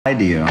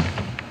Idea.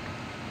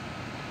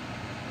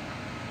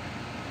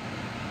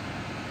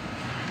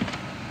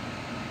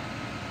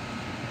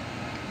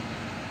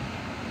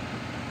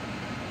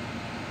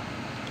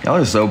 Y'all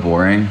are so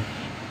boring.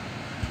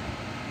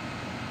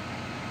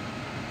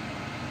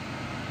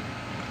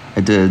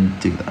 I did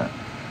do that.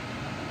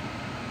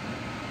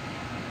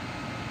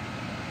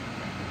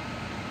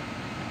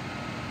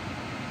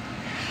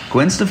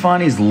 Gwen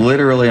Stefani's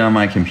literally on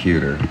my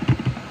computer.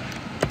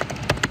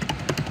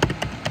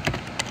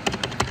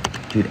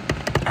 Dude,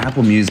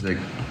 Apple Music,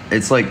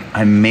 it's like,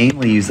 I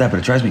mainly use that, but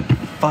it drives me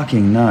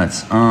fucking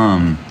nuts.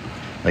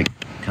 Like,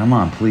 come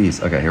on, please.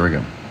 Okay, here we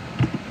go.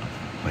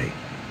 Wait.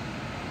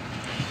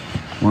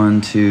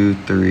 1, 2,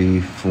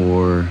 3,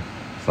 4,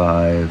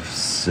 5,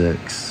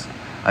 6.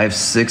 I have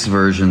 6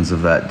 versions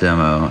of that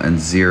demo, and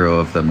 0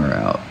 of them are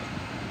out.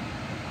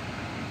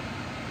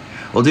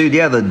 Well, dude,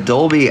 yeah, the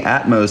Dolby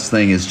Atmos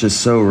thing is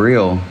just so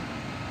real.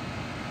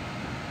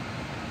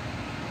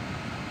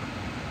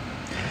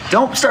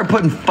 Don't start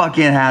putting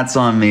fucking hats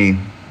on me.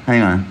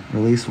 Hang on.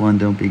 Release 1,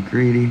 don't be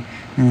greedy.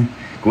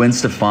 Gwen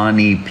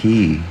Stefani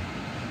P.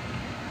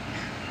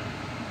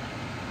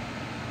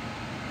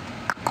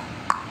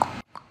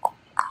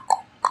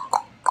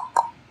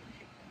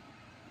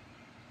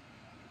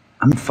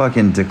 I'm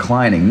fucking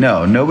declining.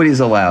 No, nobody's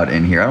allowed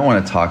in here. I don't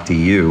want to talk to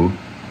you.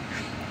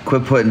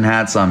 Quit putting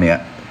hats on me.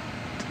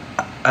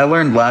 I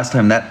learned last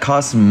time that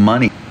costs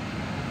money.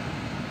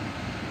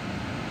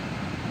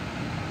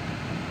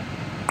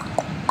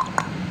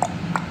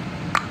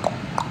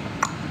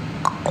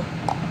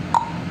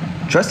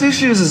 Trust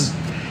Issues is,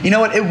 you know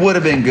what, it would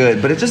have been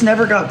good, but it just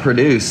never got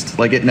produced.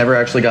 Like, it never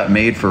actually got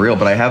made for real,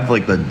 but I have,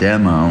 like, the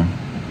demo.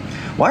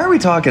 Why are we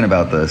talking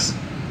about this?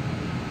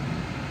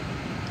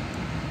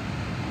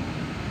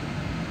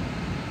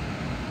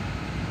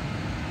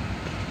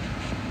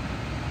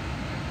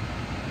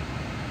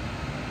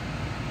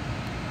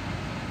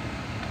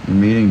 You're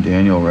meeting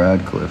Daniel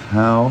Radcliffe.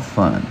 How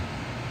fun.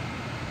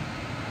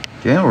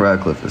 Daniel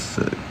Radcliffe is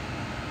sick.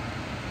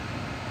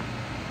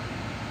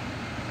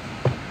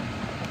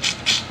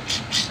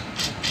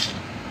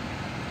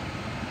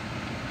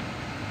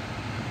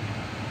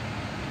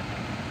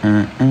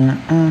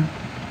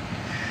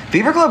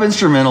 Fever Club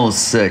instrumental is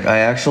sick. I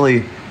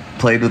actually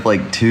played with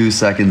like 2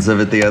 seconds of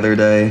it the other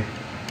day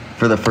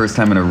for the first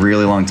time in a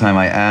really long time.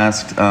 I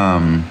asked,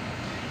 I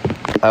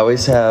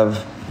always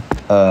have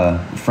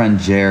friend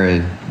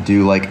Jared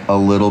do like a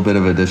little bit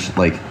of addition,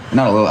 like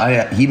not a little,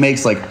 he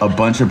makes like a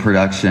bunch of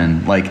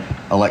production, like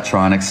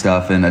electronic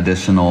stuff and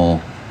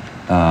additional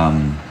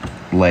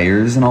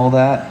layers and all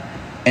that.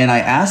 And I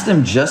asked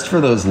him just for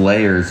those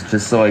layers,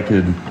 just so I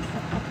could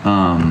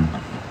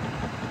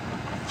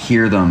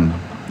hear them,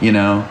 you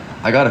know.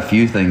 I got a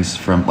few things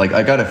from, like,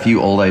 I got a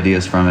few old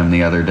ideas from him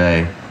the other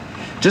day,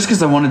 just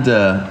because I wanted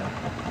to,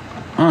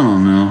 I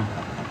don't know,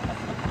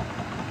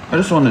 I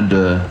just wanted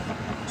to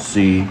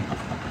see.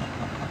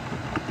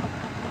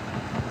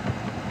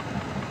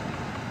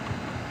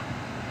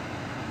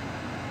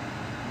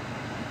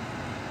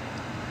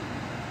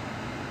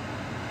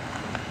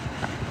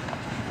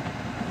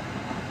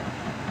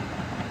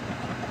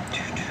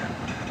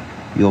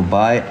 You'll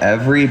buy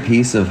every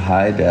piece of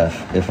high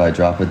def if I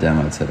drop a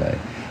demo today.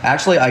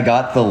 Actually, I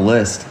got the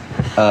list.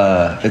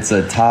 It's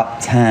a top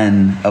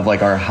 10 of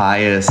like our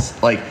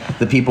highest, like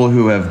the people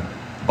who have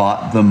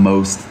bought the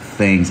most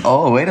things.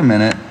 Oh, wait a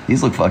minute.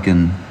 These look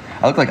fucking,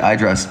 I look like I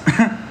dress.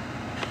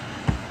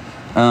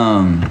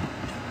 The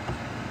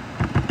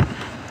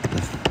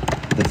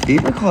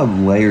Fever Club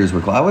layers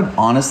were cool. I would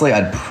honestly,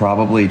 I'd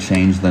probably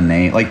change the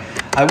name. Like,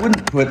 I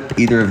wouldn't put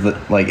either of the,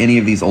 like any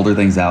of these older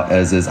things out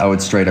as is. I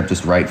would straight up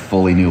just write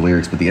fully new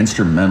lyrics, but the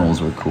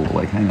instrumentals were cool.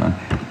 Like, hang on.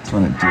 I just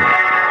want to do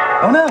it.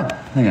 Oh no!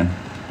 Hang on.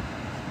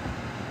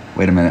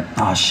 Wait a minute.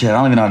 Oh shit, I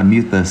don't even know how to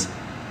mute this.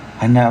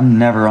 I'm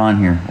never on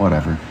here.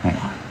 Whatever. Hang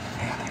on.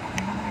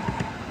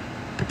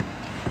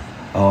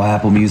 Oh,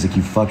 Apple Music,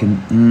 you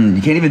fucking...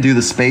 you can't even do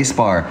the space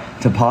bar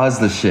to pause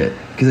the shit,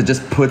 because it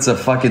just puts a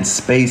fucking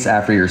space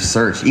after your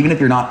search, even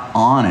if you're not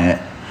on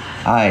it.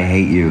 I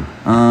hate you.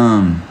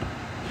 Hang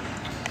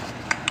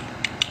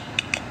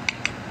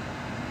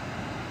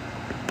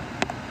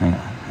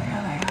on.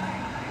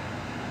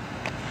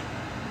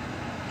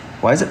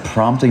 Why is it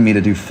prompting me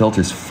to do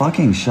filters?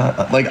 Fucking shut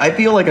up. Like, I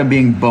feel like I'm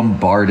being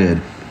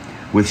bombarded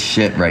with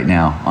shit right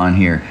now on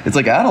here. It's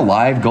like, add a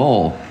live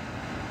goal.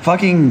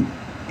 Fucking,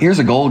 here's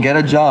a goal, get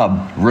a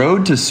job.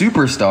 Road to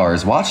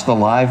superstars, watch the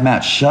live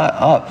match. Shut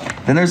up.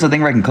 Then there's a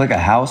thing where I can click a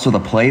house with a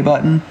play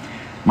button.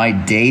 My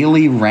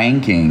daily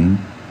ranking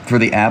for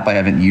the app I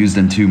haven't used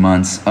in 2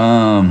 months.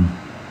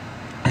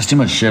 There's too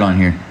much shit on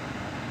here.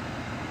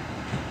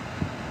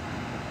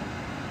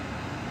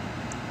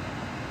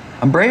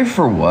 I'm brave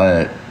for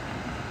what?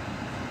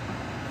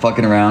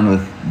 Fucking around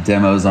with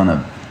demos on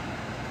a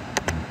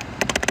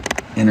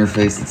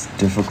interface that's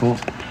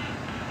difficult.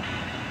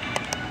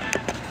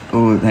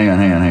 Oh, hang on.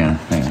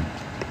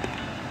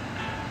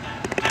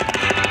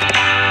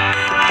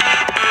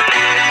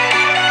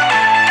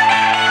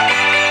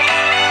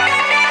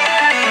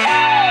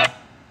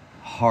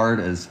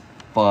 Hard as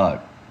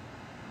fuck.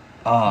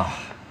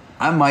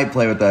 I might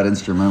play with that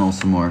instrumental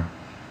some more.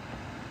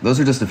 Those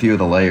are just a few of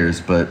the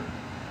layers, but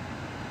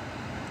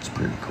it's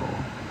pretty cool.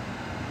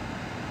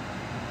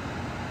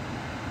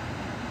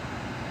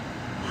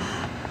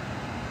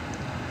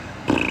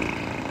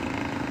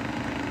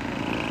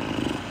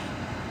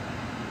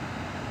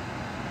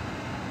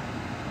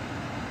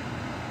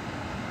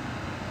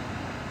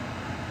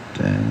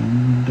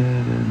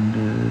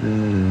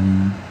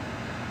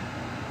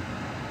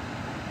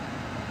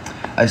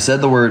 I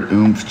said the word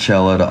oomph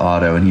cello to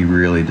Otto, and he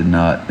really did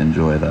not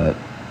enjoy that.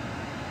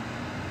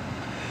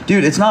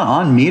 Dude, it's not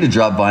on me to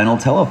drop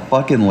vinyl. Tell a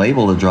fucking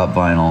label to drop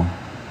vinyl.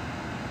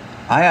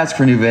 I ask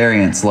for new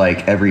variants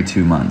like every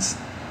 2 months.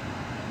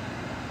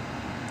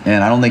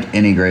 And I don't think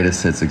any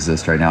greatest hits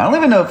exist right now. I don't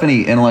even know if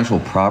any intellectual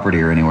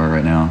property are anywhere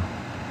right now.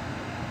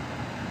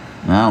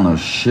 I don't know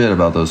shit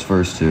about those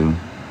first two.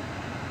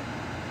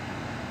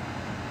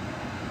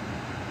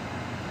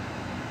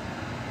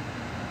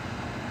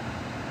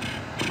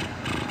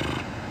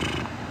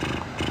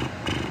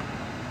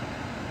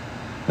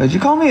 Did you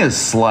call me a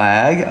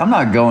slag? I'm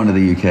not going to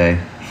the UK.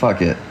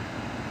 Fuck it.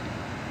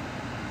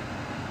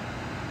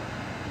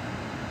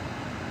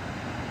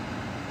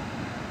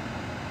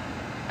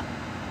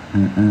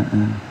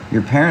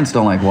 Your parents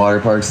don't like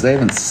water parks. They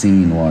haven't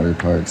seen water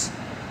parks.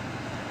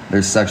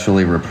 They're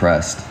sexually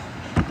repressed.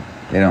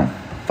 They don't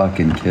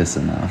fucking kiss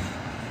enough.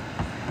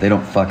 They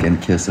don't fucking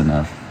kiss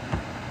enough.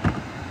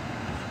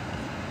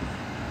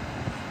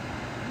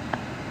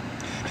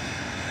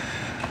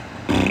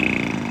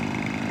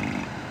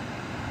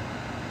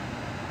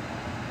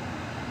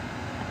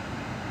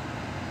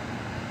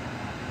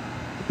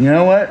 You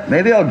know what?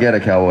 Maybe I'll get a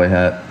cowboy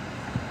hat.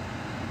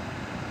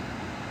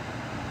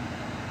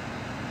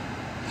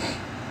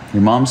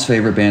 Your mom's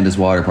favorite band is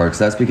Waterparks.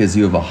 That's because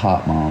you have a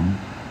hot mom.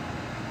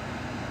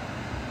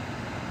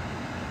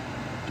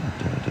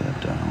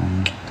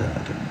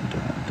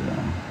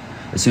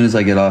 As soon as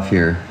I get off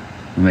here,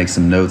 I'll make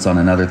some notes on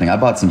another thing. I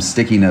bought some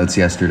sticky notes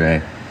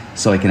yesterday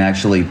so I can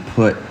actually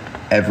put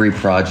every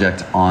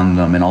project on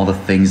them and all the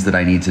things that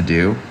I need to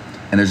do.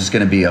 And there's just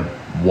gonna be a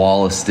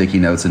wall of sticky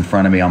notes in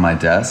front of me on my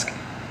desk.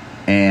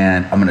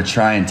 And I'm gonna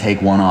try and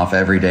take one off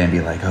every day and be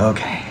like,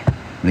 okay,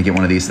 I'm gonna get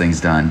one of these things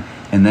done.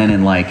 And then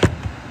in like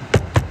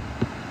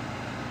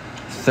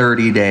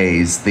 30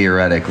 days,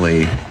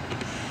 theoretically,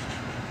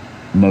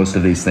 most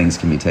of these things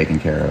can be taken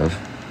care of.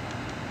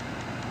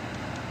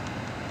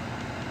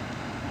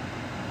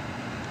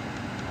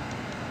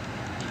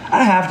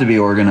 I have to be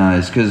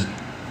organized because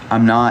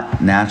I'm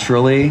not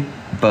naturally,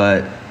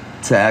 but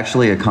to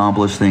actually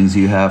accomplish things,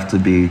 you have to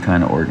be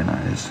kind of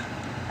organized.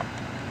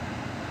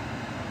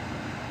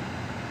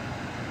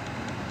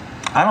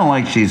 I don't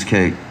like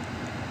cheesecake.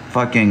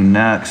 Fucking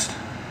next.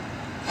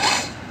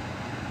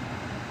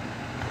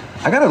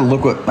 I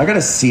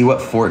gotta see what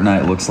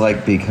Fortnite looks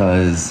like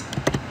because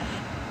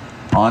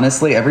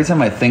honestly, every time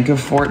I think of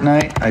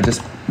Fortnite, I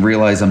just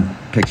realize I'm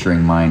picturing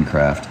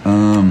Minecraft.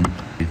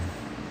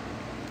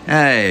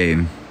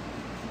 Hey.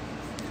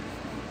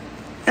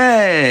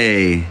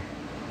 Hey.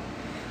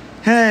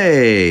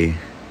 Hey.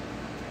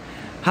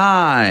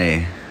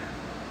 Hi.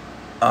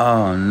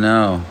 Oh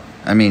no.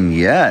 I mean,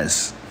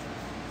 yes.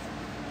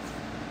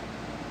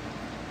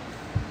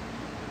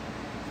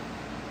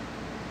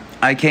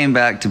 I came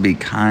back to be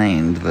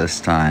kind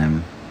this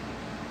time.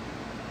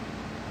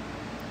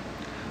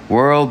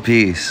 World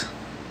peace.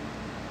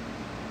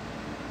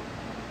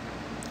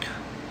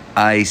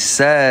 I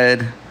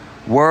said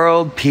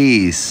world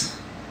peace.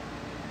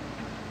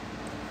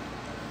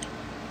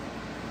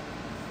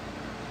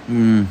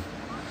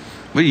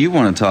 What do you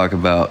want to talk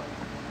about?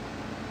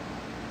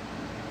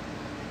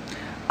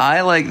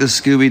 I like the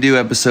Scooby-Doo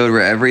episode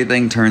where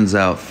everything turns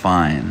out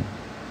fine.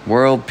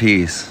 World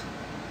peace.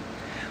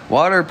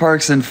 Water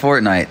parks and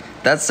Fortnite.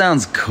 That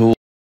sounds cool.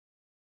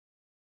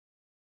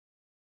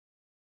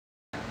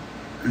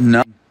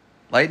 No.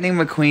 Lightning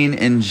McQueen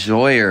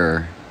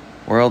enjoyer.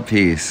 World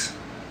peace.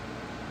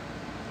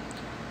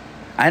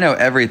 I know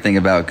everything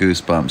about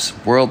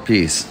Goosebumps. World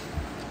peace.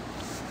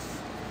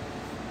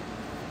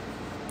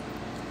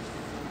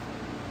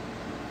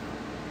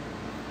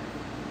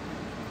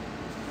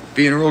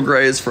 Funeral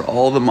graves for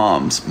all the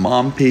moms.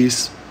 Mom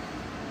peace.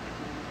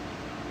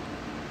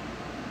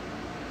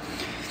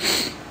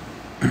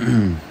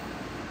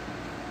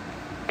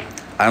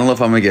 I don't know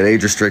if I'm gonna get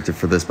age restricted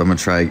for this, but I'm gonna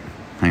try.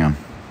 Hang on. You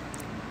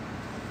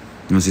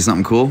wanna see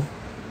something cool? You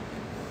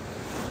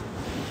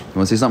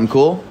wanna see something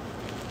cool?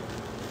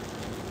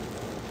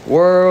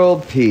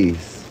 World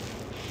peace.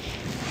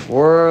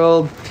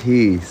 World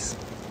peace.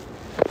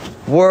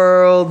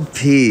 World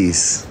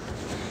peace.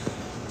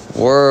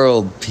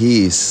 World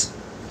peace.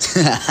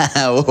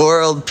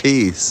 World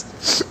peace.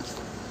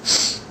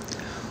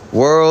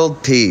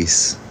 World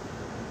peace.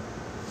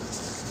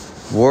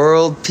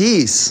 World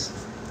peace.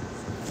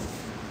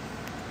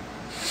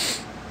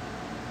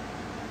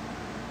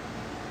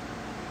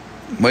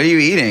 What are you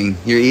eating?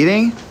 You're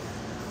eating?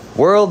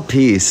 World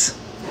peace.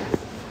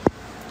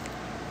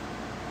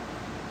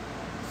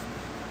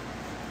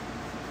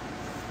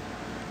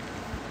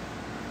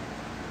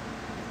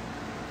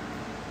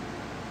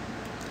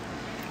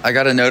 I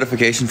got a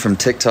notification from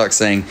TikTok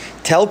saying,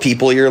 tell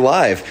people you're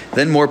live.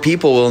 Then more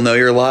people will know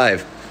you're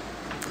live.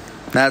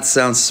 That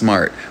sounds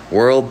smart.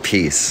 World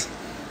peace.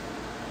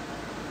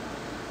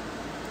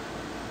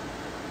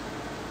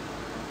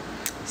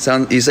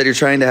 You said you're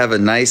trying to have a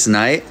nice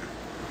night,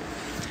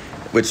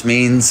 which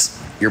means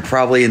you're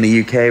probably in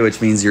the UK,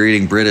 which means you're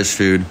eating British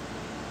food.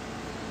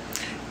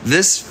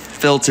 This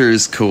filter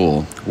is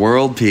cool.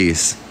 World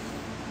peace.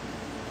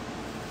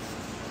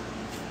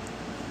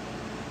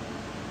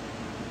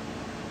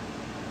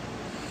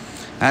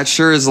 That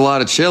sure is a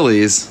lot of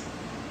chilies.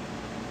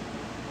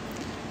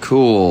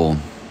 Cool.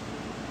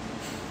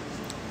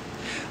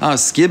 Oh,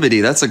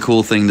 skibbity, that's a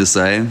cool thing to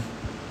say.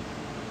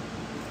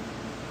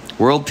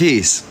 World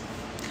peace.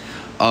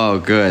 Oh,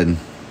 good.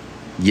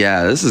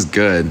 Yeah, this is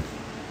good.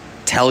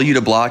 Tell you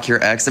to block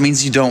your ex. That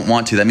means you don't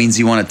want to. That means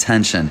you want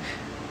attention.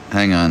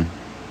 Hang on.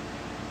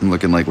 I'm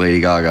looking like Lady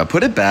Gaga.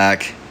 Put it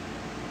back.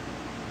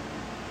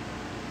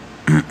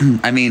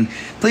 I mean,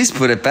 please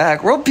put it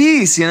back. World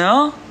peace, you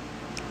know?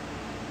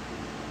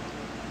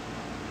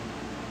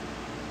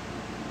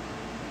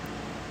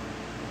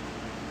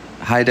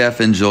 High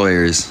def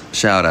enjoyers.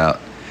 Shout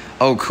out.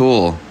 Oh,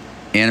 cool.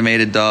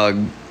 Animated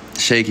dog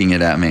shaking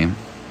it at me.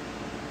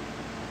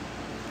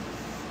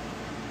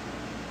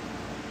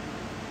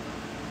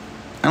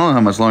 I don't know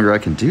how much longer I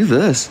can do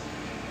this.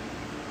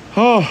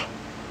 Oh.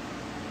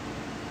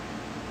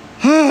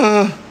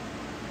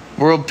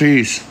 World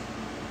peace.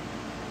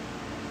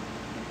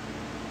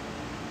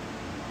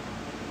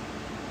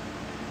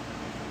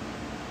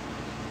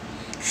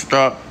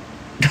 Stop.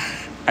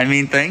 I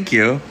mean, thank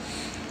you.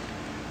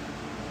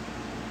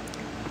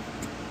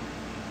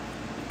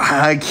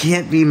 I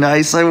can't be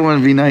nice. I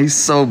want to be nice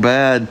so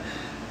bad.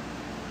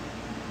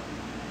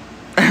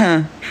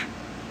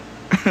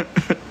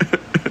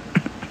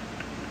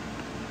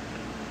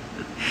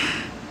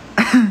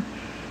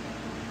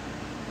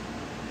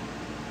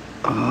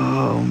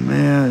 Oh,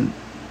 man.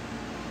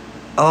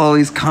 Oh,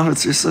 these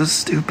comments are so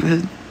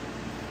stupid.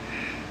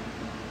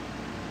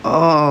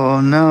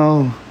 Oh,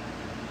 no.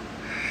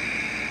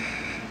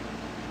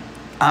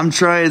 I'm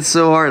trying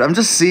so hard. I'm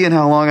just seeing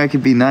how long I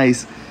can be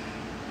nice.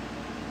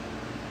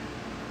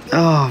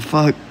 Oh,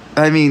 fuck.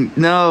 I mean,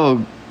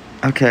 no.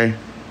 Okay.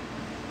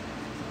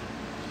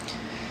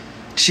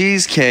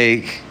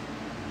 Cheesecake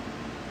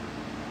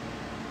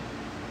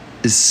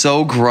is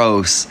so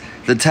gross.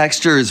 The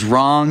texture is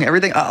wrong.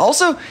 Everything.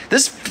 Also,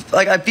 this,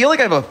 like, I feel like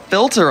I have a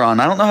filter on.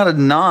 I don't know how to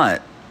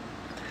not.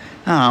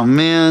 Oh,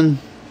 man.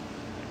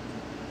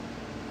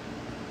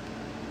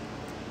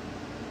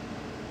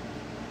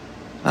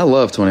 I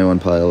love 21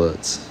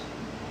 Pilots.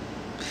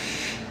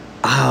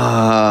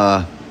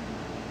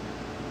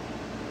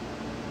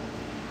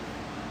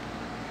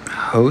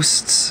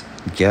 Hosts,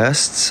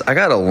 guests. I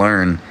gotta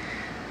learn.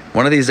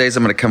 One of these days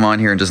I'm gonna come on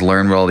here and just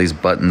learn what all these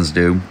buttons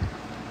do.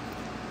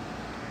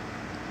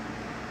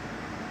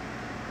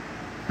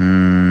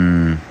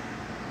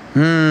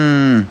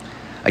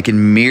 I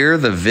can mirror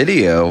the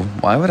video.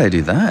 Why would I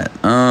do that?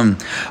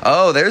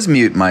 Oh, there's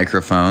mute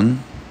microphone.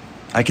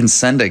 I can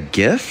send a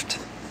gift.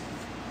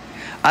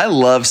 I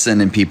love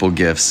sending people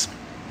gifts,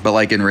 but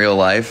like in real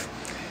life,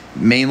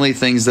 mainly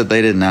things that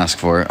they didn't ask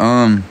for.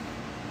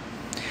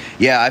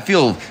 Yeah, I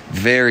feel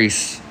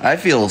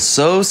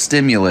so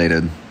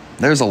stimulated.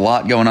 There's a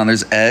lot going on.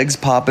 There's eggs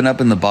popping up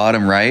in the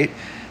bottom right.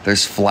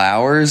 There's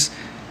flowers.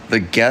 The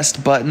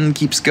guest button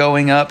keeps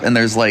going up, and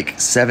there's like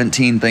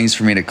 17 things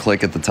for me to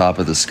click at the top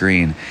of the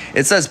screen.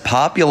 It says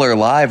popular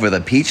live with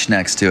a peach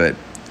next to it.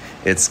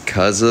 It's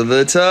 'cause of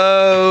the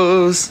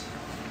toes.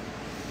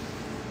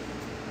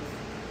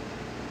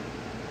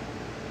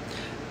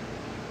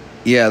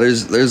 Yeah,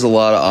 there's a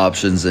lot of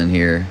options in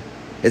here.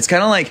 It's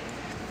kind of like,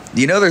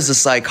 you know, there's a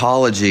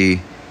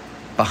psychology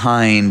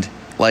behind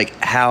like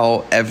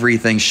how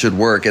everything should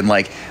work, and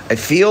like I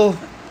feel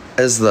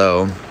as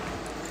though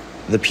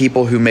the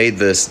people who made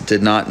this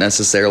did not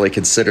necessarily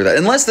consider that.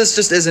 Unless this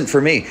just isn't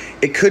for me.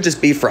 It could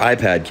just be for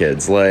iPad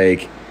kids.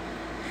 Like,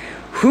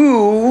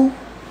 who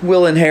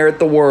will inherit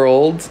the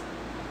world?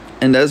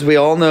 And as we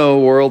all know,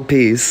 world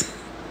peace.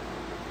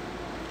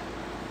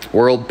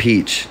 World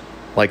peach,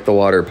 like the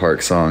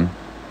Waterparks song.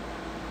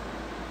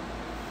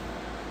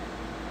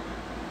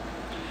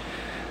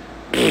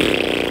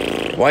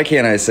 Why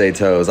can't I say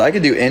toes? I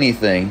could do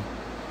anything.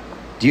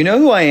 Do you know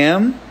who I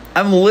am?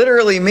 I'm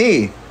literally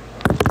me.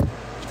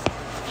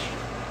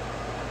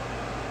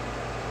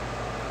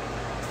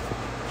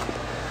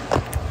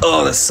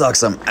 Oh, this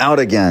sucks. I'm out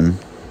again.